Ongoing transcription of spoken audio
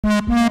All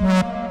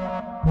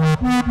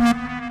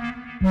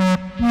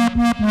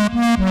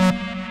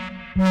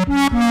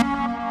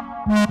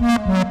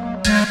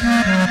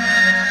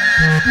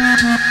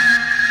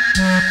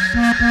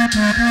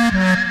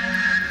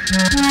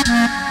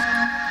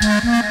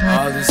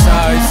the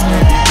sights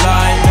leave you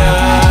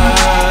blinded.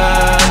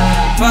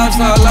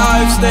 5-star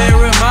life, stay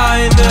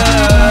reminded.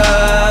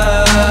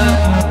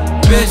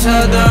 Bitch, I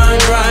done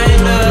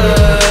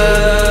grinded.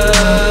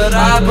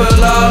 I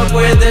pull up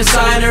with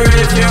designer.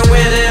 If you're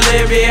with it,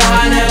 leave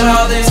behind it.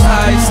 All these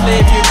sights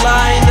leave you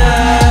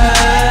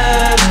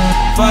blinded.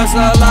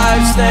 5-star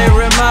life, stay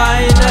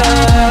reminded.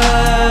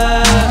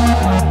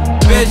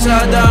 Bitch,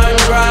 I done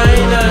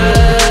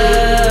grinded.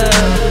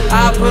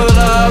 I pull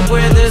up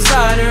with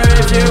designer.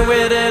 If you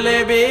with it,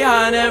 leave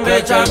behind it.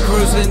 Bitch, I'm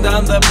cruising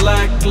down the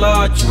black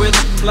lodge with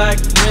a black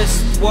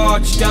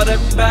wristwatch. Got a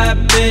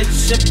bad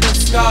bitch shipping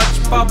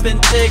scotch, popping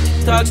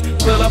TikToks.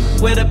 Pull up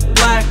with a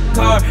black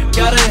car,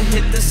 gotta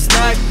hit the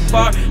snack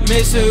bar.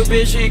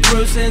 Mitsubishi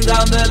cruising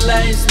down the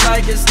lanes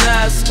like it's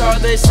NASCAR.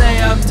 They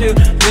say I'm too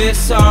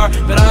bizarre,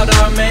 but I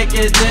don't make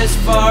it this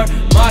far.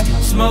 My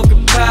smoke a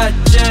patch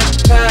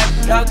and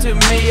pack out to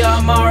me,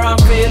 I'm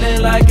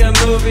feeling like a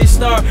movie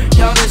star.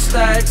 Counting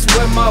stacks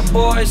with my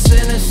boys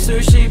in a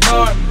sushi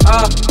bar.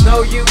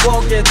 No, you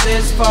won't get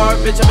this far,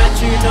 bitch, I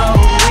bet you know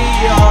who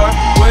we are.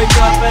 Wake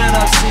up and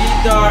I see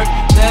dark,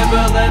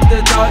 never let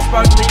the dark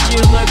spark leave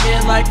you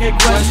looking like a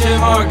question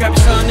mark. I'm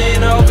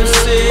sunning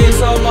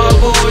overseas, all my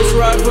boys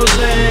rifle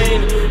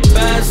lane.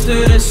 Bands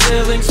to the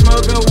ceiling,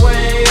 smoke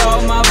away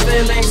all my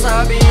feelings.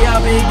 I be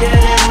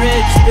getting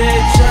rich,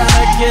 bitch,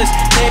 I guess.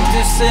 Name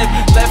to sip,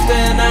 left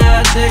an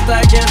addict.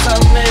 I guess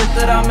I'll admit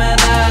that I'm an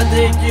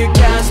addict. You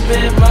can't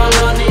spit my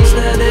money,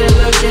 steady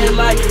looking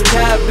like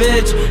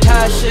cabbage.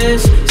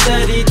 Hashish,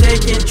 steady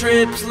taking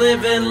trips,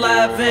 living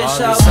lavish.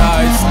 All the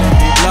sights leave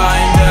me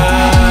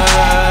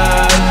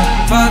blinded.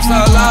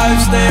 5-star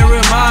life, stay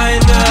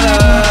reminded.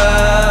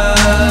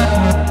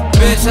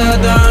 Bitch, I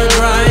done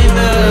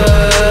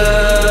grinded.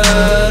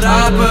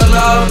 I pull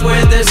up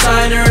with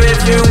designer.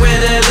 If you're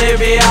with it, leave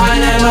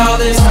behind it. All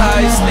these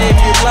sights leave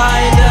you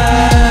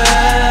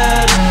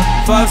blinded.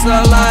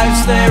 5-star life,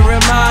 stay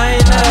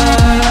reminded.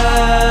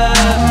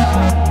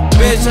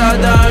 Bitch, I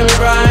done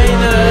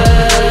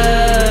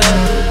grinded.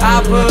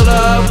 I pull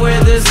up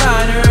with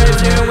designer.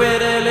 If you're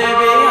with it, leave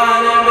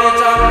behind it.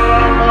 Bitch,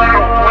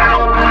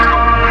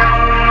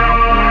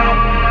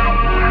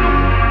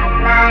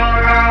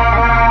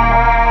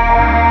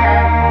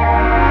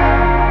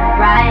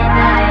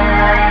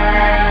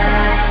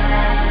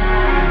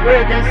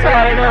 with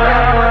designer.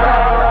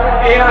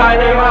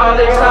 Behind him, all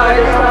these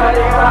sights.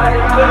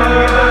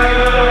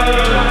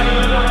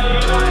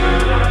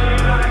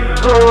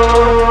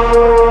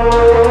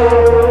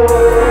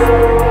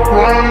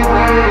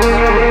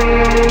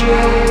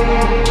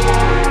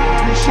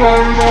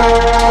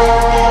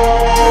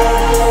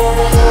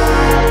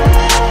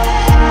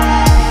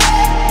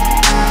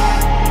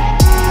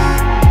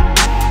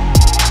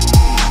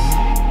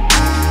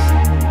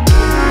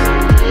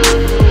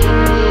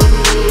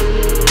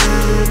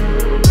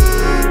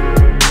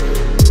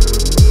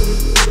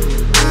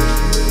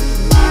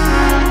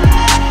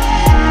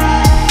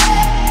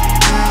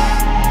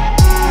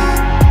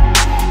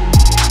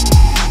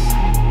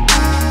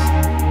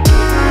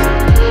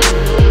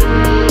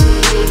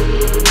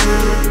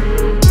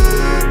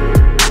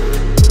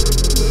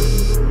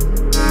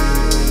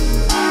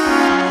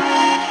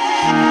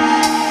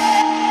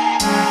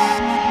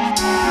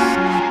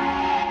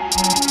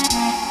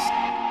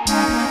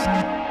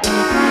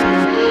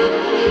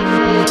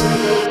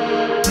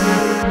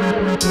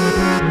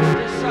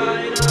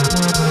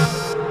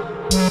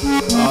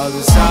 All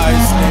the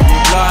sights leave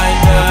you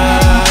blinded.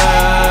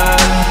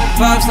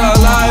 5-star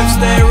life,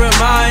 stay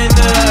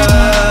reminded.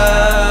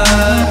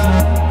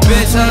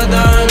 Bitch, I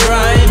done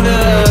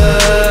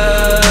grinded.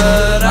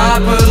 I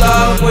pull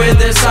up with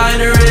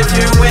designer. If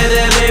you're with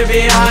it, leave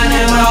behind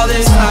it. All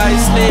these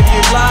sights leave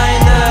you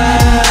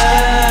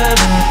blinded.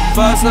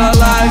 5-star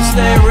life,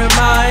 stay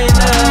reminded.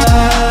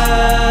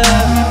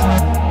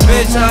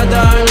 Bitch, I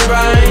done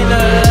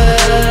grinded.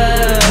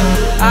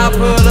 I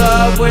pull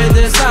up with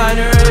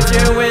designer. If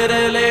you're with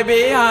it, leave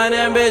behind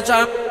it, bitch,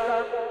 I'm